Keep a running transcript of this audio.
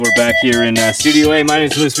We're back here in Studio A. My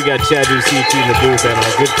name's Moose. We got Chad Duceci in the booth and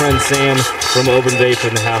our good friend Sam from Open Vape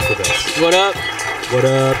in the house with us. What up? What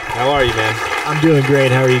up? How are you, man? I'm doing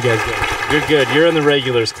great. How are you guys doing? You're good. You're in the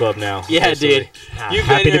regulars club now. Yeah, officially. dude. You've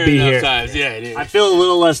Happy been to be enough here. Times. Yeah, dude. I feel a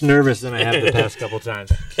little less nervous than I have the past couple times.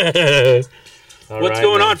 What's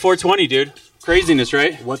going on? 420, dude. Craziness,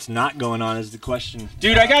 right? What's not going on is the question.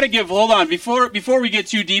 Dude, I gotta give. Hold on, before we get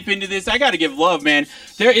too deep into this, I gotta give love, man.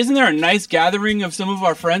 Isn't there a nice gathering of some of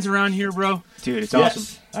our friends around here, bro? Dude, it's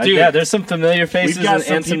Yes. awesome. Dude. Yeah, there's some familiar faces We've got and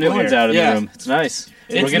some some new people ones here. out in Yeah. the room. It's nice.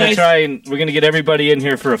 It's We're gonna nice. try and we're gonna get everybody in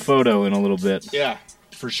here for a photo in a little bit. Yeah.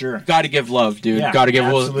 For sure. Gotta give love, dude. Yeah, Gotta give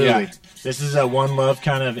absolutely. Yeah. This is a one love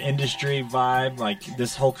kind of industry vibe. Like,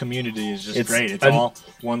 this whole community is just It's great. It's an- all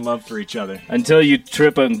one love for each other. Until you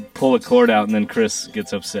trip and pull a cord out, and then Chris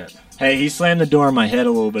gets upset. Hey, he slammed the door on my head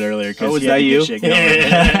a little bit earlier. Oh, Because is that you?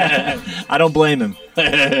 I don't blame him.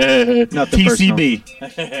 Not the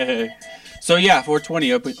TCB. So yeah,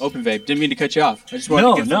 420 open vape. Didn't mean to cut you off. I just wanted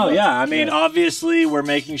to get some love. I mean, obviously, we're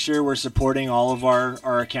making sure we're supporting all of our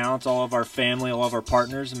accounts, all of our family, all of our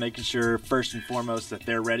partners, and making sure, first and foremost, that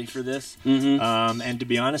they're ready for this. Mm-hmm. And to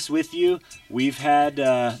be honest with you, we've had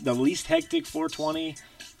the least hectic 420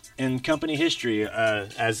 in company history,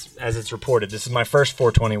 as it's reported. This is my first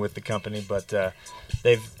 420 with the company, but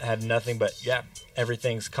they've had nothing but,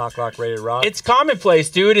 everything's cock lock ready to rock. It's commonplace,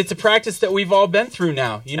 dude. It's a practice that we've all been through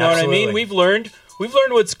now. You know what I mean? Absolutely. We've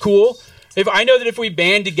learned what's cool. I know that if we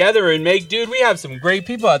band together and we have some great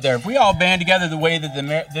people out there. If we all band together the way that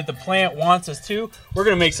the plant wants us to, we're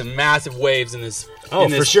gonna make some massive waves in this. Oh,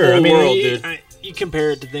 in this for sure. whole I mean, world, dude. you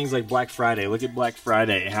compare it to things like Black Friday. Look at Black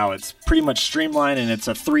Friday, how it's pretty much streamlined and it's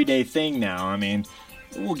a 3-day thing now. I mean,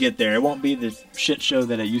 we'll get there. It won't be the shit show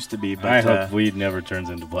that it used to be. But I hope weed never turns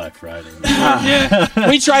into Black Friday. Yeah,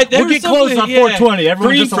 we tried. we'll get close on 420.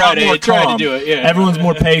 Everyone's Green just a lot Friday more tried calm. to do it. Yeah, Everyone's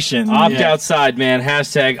more patient. Opt outside, man.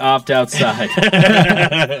 Hashtag opt outside.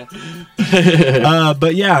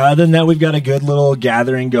 But yeah, other than that, we've got a good little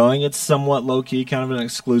gathering going. It's somewhat low-key, kind of an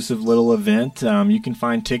exclusive little event. You can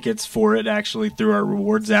find tickets for it actually through our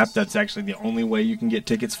rewards app. That's actually the only way you can get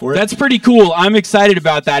tickets for it. That's pretty cool. I'm excited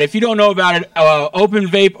about that. If you don't know about it, Open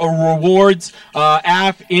Vape Rewards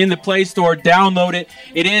app in the Play Store. Download it.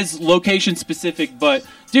 It is location specific, but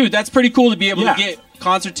dude, that's pretty cool to be able to get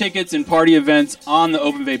concert tickets and party events on the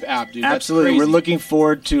Open Vape app, dude. Absolutely. That's We're crazy. looking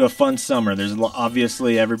forward to a fun summer. There's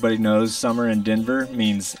obviously, everybody knows summer in Denver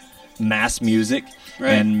means mass music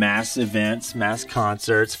and mass events, mass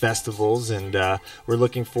concerts, festivals, and we're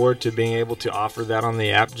looking forward to being able to offer that on the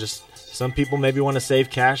app. Just some people maybe want to save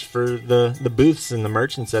cash for the booths and the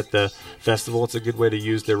merchants at the festival. It's a good way to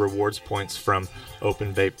use their rewards points from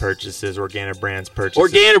Open Vape purchases, Organic Brands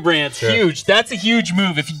purchases. Organibrands, huge. That's a huge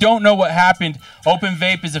move. If you don't know what happened, Open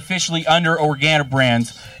Vape is officially under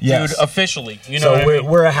Organibrands. Yes. Dude, officially. You know So what I mean?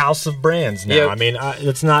 we're a house of brands now. Yep. I mean,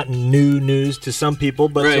 it's not new news to some people,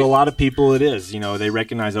 but Right. to a lot of people it is. You know, they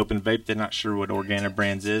recognize Open Vape. They're not sure what Organic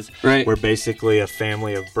Brands is. Right. We're basically a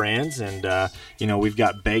family of brands, and you know, we've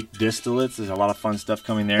got baked distillates. There's a lot of fun stuff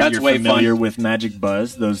coming there. That's You're way familiar fun. with Magic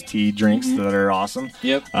Buzz, those tea drinks that are awesome.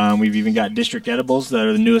 Yep. We've even got District Edibles that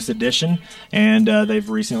are the newest addition, and they've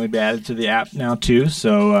recently been added to the app now too.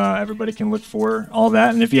 So everybody can look for all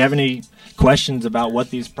that. And if you have any questions about what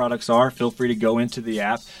these products are, feel free to go into the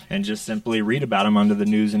app and just simply read about them under the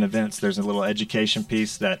news and events. There's a little education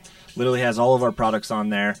piece that literally has all of our products on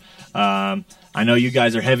there. I know you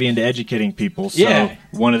guys are heavy into educating people, so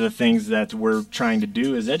one of the things that we're trying to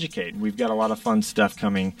do is educate. We've got a lot of fun stuff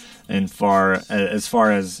coming in as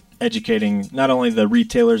far as educating not only the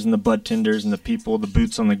retailers and the bud tenders and the people, the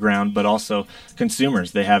boots on the ground, but also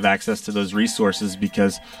consumers. They have access to those resources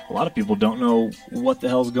because a lot of people don't know what the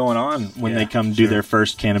hell's going on when they come do their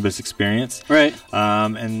first cannabis experience. Right.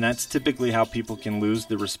 And that's typically how people can lose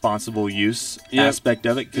the responsible use aspect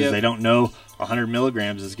of it because they don't know 100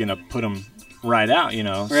 milligrams is going to put them right out, you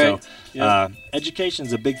know. Right. So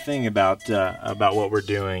education's a big thing about what we're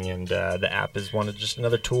doing, and the app is just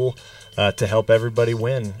another tool to help everybody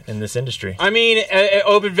win in this industry. I mean,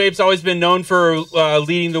 Open Vape's always been known for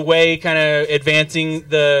leading the way, kind of advancing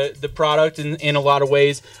the product in a lot of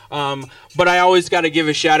ways. But I always got to give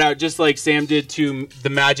a shout out, just like Sam did, to the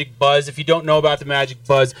Magic Buzz. If you don't know about the Magic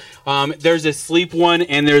Buzz, there's a sleep one,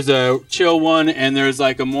 and there's a chill one, and there's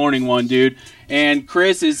like a morning one, dude. And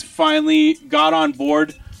Chris is finally got on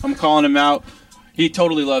board. I'm calling him out. He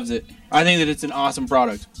totally loves it. I think that it's an awesome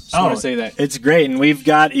product. Just want to say that. It's great, and we've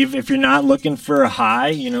got, if you're not looking for a high,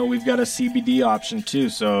 you know, we've got a CBD option too.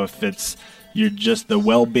 So if it's you're just the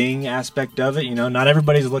well-being aspect of it. You know, not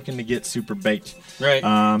everybody's looking to get super baked. Right.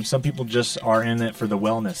 Some people just are in it for the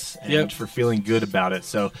wellness and Yep. for feeling good about it.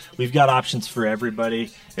 So we've got options for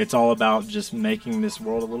everybody. It's all about just making this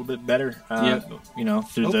world a little bit better. You know,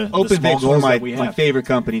 through the Open small Vape's one of goals that we my have. favorite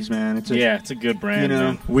companies, man. It's It's a good brand. You know,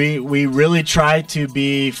 man. We really try to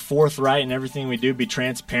be forthright in everything we do, be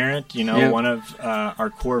transparent. You know, Yeah. one of our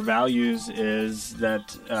core values is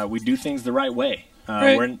that we do things the right way.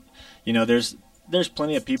 Right. We're, you know, there's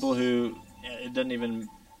plenty of people who it doesn't even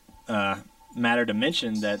matter to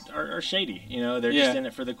mention that are shady. You know, they're just Yeah. in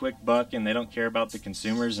it for the quick buck and they don't care about the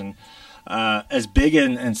consumers. And as big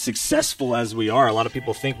and successful as we are, a lot of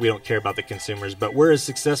people think we don't care about the consumers, but we're as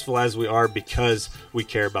successful as we are because we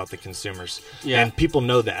care about the consumers. Yeah. And people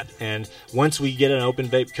know that. And once we get an Open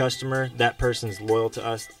Vape customer, that person's loyal to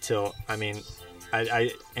us till, I mean,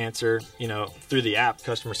 I answer, you know, through the app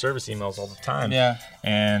customer service emails all the time. Yeah.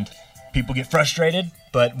 And people get frustrated,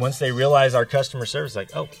 but once they realize our customer service, like,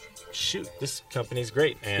 oh, shoot, this company's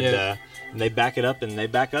great. And, Yeah. and they back it up and they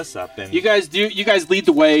back us up. And You guys lead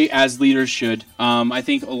the way as leaders should. I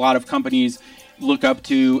think a lot of companies look up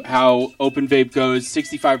to how Open Vape goes.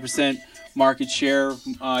 65% market share.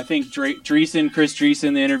 I think Chris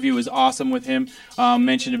Dreesen, the interview was awesome with him.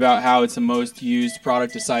 Mentioned about how it's the most used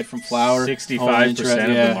product aside from flour. 65%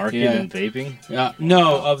 of the market in vaping.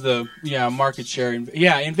 Market share. In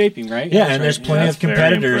vaping, right? yeah, That's and there's right. plenty That's of very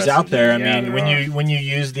competitors out impressive. there. I Yeah, mean, there when you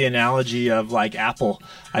use the analogy of like Apple,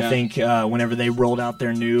 I Yeah. think whenever they rolled out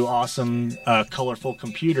their new awesome, colorful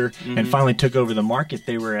computer Mm-hmm. and finally took over the market,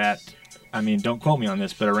 they were at, I mean, don't quote me on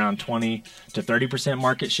this, but around 20 to 30%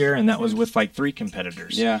 market share, and that was with like 3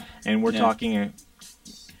 competitors. Yeah. And we're Yeah. talking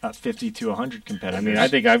 50 to 100 competitors. I mean, I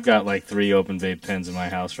think I've got like 3 Open Vape pens in my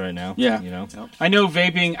house right now. Yeah. You know? I know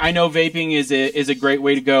vaping is a great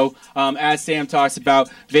way to go. As Sam talks about,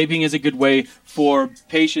 vaping is a good way for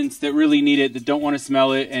patients that really need it, that don't want to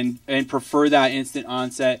smell it, and prefer that instant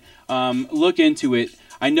onset. Look into it.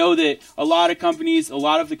 I know that a lot of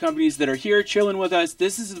the companies that are here chilling with us,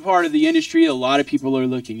 this is the part of the industry a lot of people are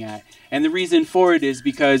looking at. And the reason for it is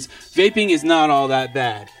because vaping is not all that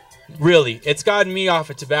bad. Really. It's gotten me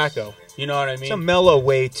off of tobacco. You know what I mean? It's a mellow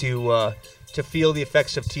way to feel the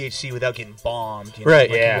effects of THC without getting bombed. You know? Right,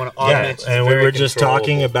 Like yeah. You want to Yeah, augment it. and we very were just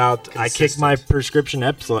talking controllable, about I kicked my prescription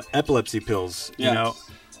epilepsy pills. Yeah. You know,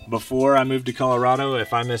 before I moved to Colorado,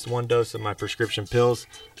 if I missed one dose of my prescription pills,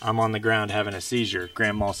 I'm on the ground having a seizure,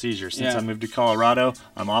 grand mal seizure. Since Yeah. I moved to Colorado,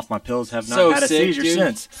 I'm off my pills, have not So had a sick, seizure dude.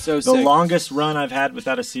 since. So the sick. longest run I've had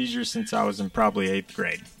without a seizure since I was in probably 8th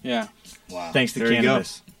grade. Yeah. Wow. Thanks to There you go.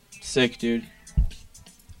 cannabis. Sick, dude.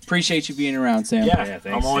 Appreciate you being around, Sam. Yeah, Yeah, thanks,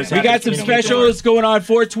 I'm always Sam. We happy got to some communicate specials going on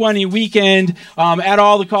 420 weekend at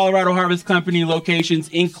all the Colorado Harvest Company locations,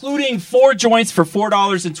 including 4 joints for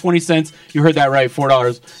 $4.20. You heard that right,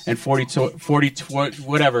 $4.40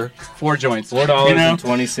 whatever, 4 joints,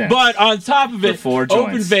 $4.20. But on top of it, For 4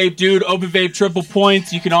 Open joints. Vape, dude, Open Vape triple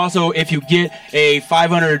points. You can also, if you get a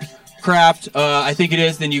 500 craft, I think it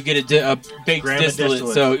is, then you get a baked Grandma distillate.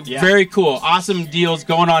 distillate. So Yeah. very cool. Awesome deals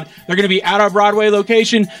going on. They're going to be at our Broadway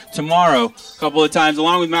location tomorrow a couple of times,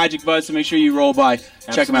 along with Magic Buzz, so make sure you roll by.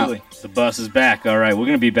 Check them out. Absolutely. The bus is back. All right, we're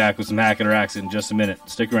going to be back with some Hack It or Axe in just a minute.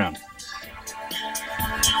 Stick around.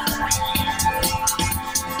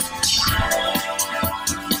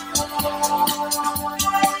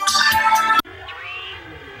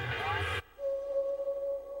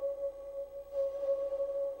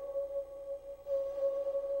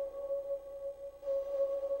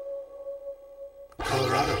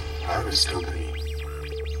 Colorado Harvest Company.